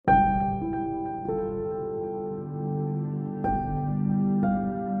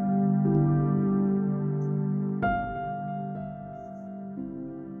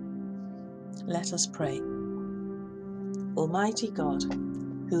Let us pray. Almighty God,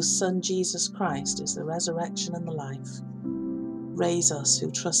 whose Son Jesus Christ is the resurrection and the life, raise us who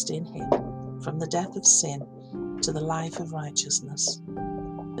trust in him from the death of sin to the life of righteousness,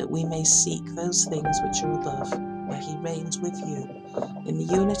 that we may seek those things which are above, where he reigns with you in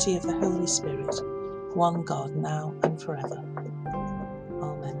the unity of the Holy Spirit, one God, now and forever.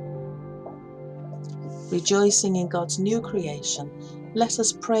 Amen. Rejoicing in God's new creation, let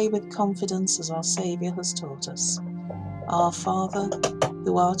us pray with confidence as our Saviour has taught us. Our Father,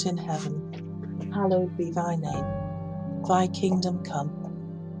 who art in heaven, hallowed be thy name. Thy kingdom come,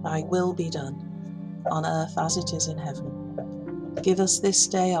 thy will be done, on earth as it is in heaven. Give us this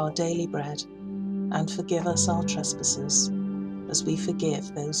day our daily bread, and forgive us our trespasses, as we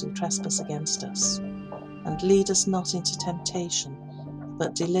forgive those who trespass against us. And lead us not into temptation,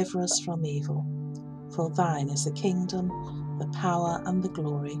 but deliver us from evil. For thine is the kingdom, the power, and the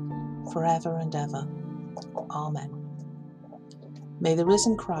glory, forever and ever. Amen. May the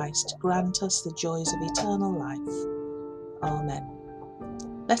risen Christ grant us the joys of eternal life. Amen.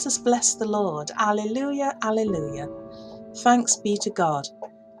 Let us bless the Lord. Alleluia, alleluia. Thanks be to God.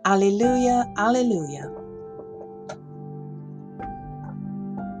 Alleluia, alleluia.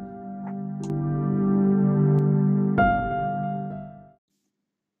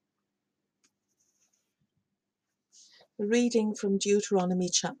 Reading from Deuteronomy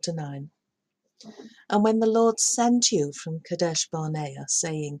chapter 9. And when the Lord sent you from Kadesh Barnea,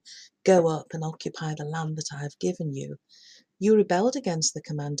 saying, Go up and occupy the land that I have given you, you rebelled against the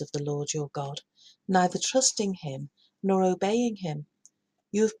command of the Lord your God, neither trusting him nor obeying him.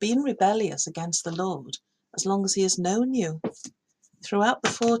 You have been rebellious against the Lord as long as he has known you. Throughout the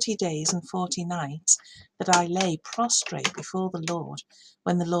 40 days and 40 nights that I lay prostrate before the Lord,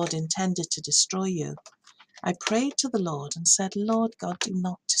 when the Lord intended to destroy you, I prayed to the Lord and said, Lord God, do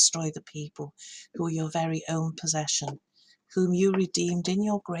not destroy the people who are your very own possession, whom you redeemed in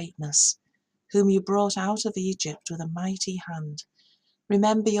your greatness, whom you brought out of Egypt with a mighty hand.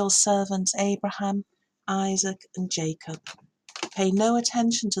 Remember your servants Abraham, Isaac, and Jacob. Pay no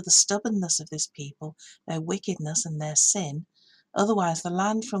attention to the stubbornness of this people, their wickedness and their sin. Otherwise the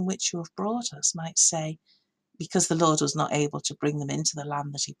land from which you have brought us might say, because the Lord was not able to bring them into the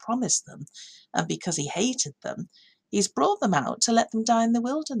land that he promised them, and because he hated them, he's brought them out to let them die in the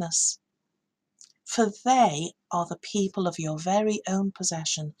wilderness. For they are the people of your very own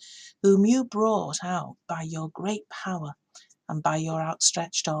possession, whom you brought out by your great power and by your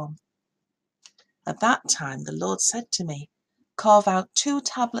outstretched arm. At that time the Lord said to me, Carve out 2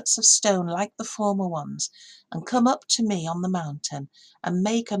 tablets of stone like the former ones, and come up to me on the mountain, and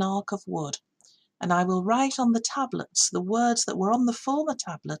make an ark of wood. And I will write on the tablets the words that were on the former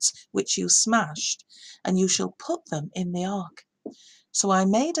tablets which you smashed, and you shall put them in the ark. So I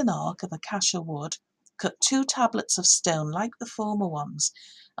made an ark of acacia wood, cut 2 tablets of stone like the former ones,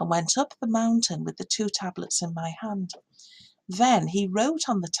 and went up the mountain with the 2 tablets in my hand. Then he wrote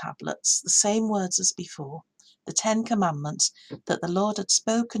on the tablets the same words as before, the 10 commandments that the Lord had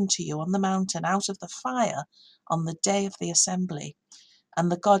spoken to you on the mountain out of the fire on the day of the assembly.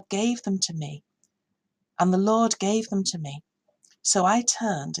 And the Lord gave them to me. So I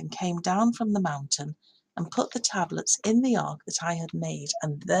turned and came down from the mountain and put the tablets in the ark that I had made,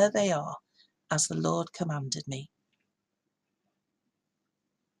 and there they are, as the Lord commanded me.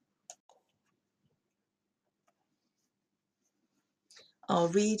 Our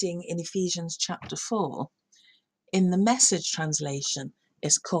reading in Ephesians chapter 4, in the Message translation,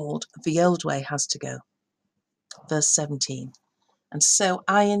 is called The Old Way Has to Go. Verse 17. And so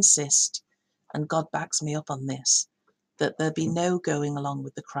I insist, and God backs me up on this, that there be no going along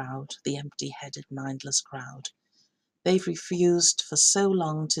with the crowd, the empty-headed, mindless crowd. They've refused for so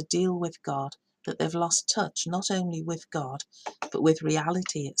long to deal with God that they've lost touch not only with God, but with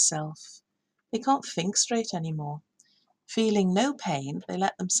reality itself. They can't think straight anymore. Feeling no pain, they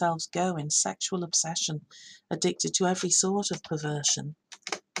let themselves go in sexual obsession, addicted to every sort of perversion.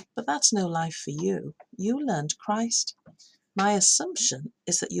 But that's no life for you. You learned Christ. My assumption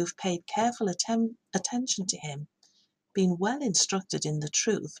is that you've paid careful attention to him, been well instructed in the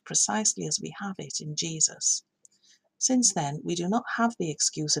truth precisely as we have it in Jesus. Since then, we do not have the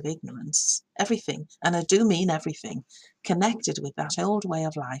excuse of ignorance. Everything, and I do mean everything, connected with that old way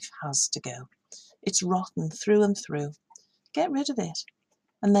of life has to go. It's rotten through and through. Get rid of it,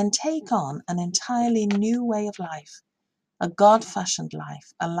 and then take on an entirely new way of life, a God-fashioned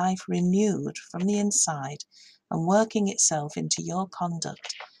life, a life renewed from the inside and working itself into your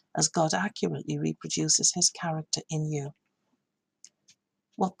conduct as God accurately reproduces his character in you.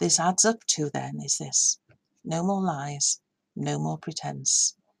 What this adds up to then is this: no more lies, no more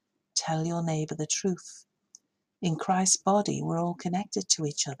pretense. Tell your neighbour the truth. In Christ's body, we're all connected to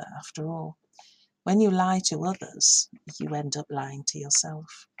each other after all. When you lie to others, you end up lying to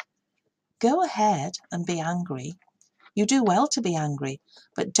yourself. Go ahead and be angry. You do well to be angry,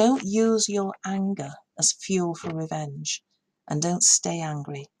 but don't use your anger as fuel for revenge. And don't stay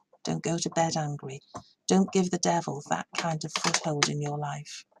angry. Don't go to bed angry. Don't give the devil that kind of foothold in your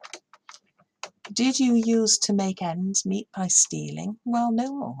life. Did you used to make ends meet by stealing? Well,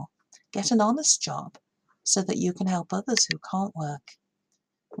 no more. Get an honest job so that you can help others who can't work.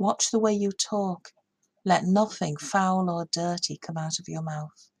 Watch the way you talk. Let nothing foul or dirty come out of your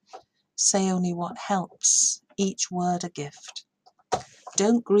mouth. Say only what helps, each word a gift.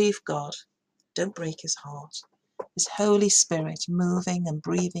 Don't grieve God. Don't break his heart. His Holy Spirit moving and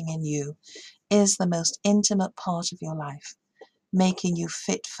breathing in you is the most intimate part of your life, making you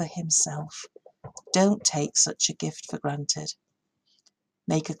fit for himself. Don't take such a gift for granted.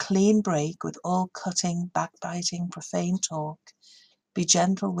 Make a clean break with all cutting, backbiting, profane talk. Be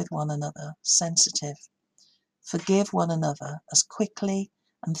gentle with one another, sensitive. Forgive one another as quickly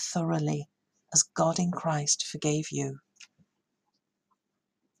and thoroughly as God in Christ forgave you.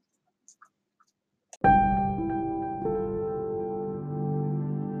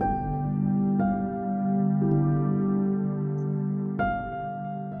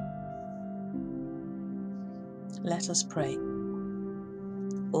 Let us pray.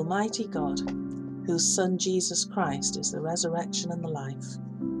 Almighty God, whose Son Jesus Christ is the resurrection and the life,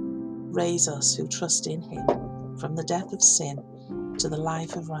 raise us who trust in him from the death of sin to the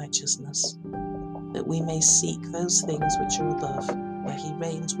life of righteousness, that we may seek those things which are above, where he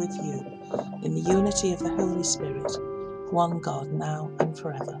reigns with you in the unity of the Holy Spirit, one God, now and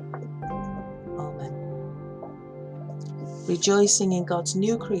forever. Amen. Rejoicing in God's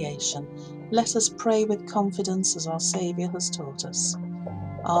new creation, let us pray with confidence as our Saviour has taught us.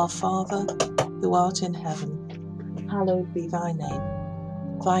 Our Father, who art in heaven, hallowed be thy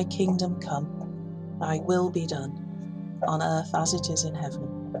name. Thy kingdom come, thy will be done, on earth as it is in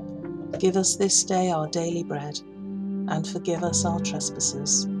heaven. Give us this day our daily bread, and forgive us our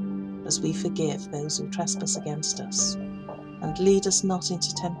trespasses, as we forgive those who trespass against us. And lead us not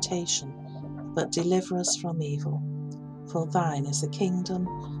into temptation, but deliver us from evil. For thine is the kingdom,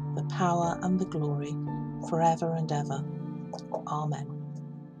 the power, and the glory, forever and ever. Amen.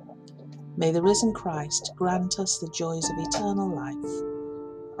 May the risen Christ grant us the joys of eternal life.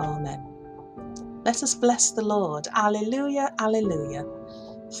 Amen. Let us bless the Lord. Alleluia, alleluia.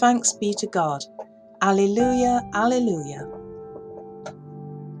 Thanks be to God. Alleluia, alleluia.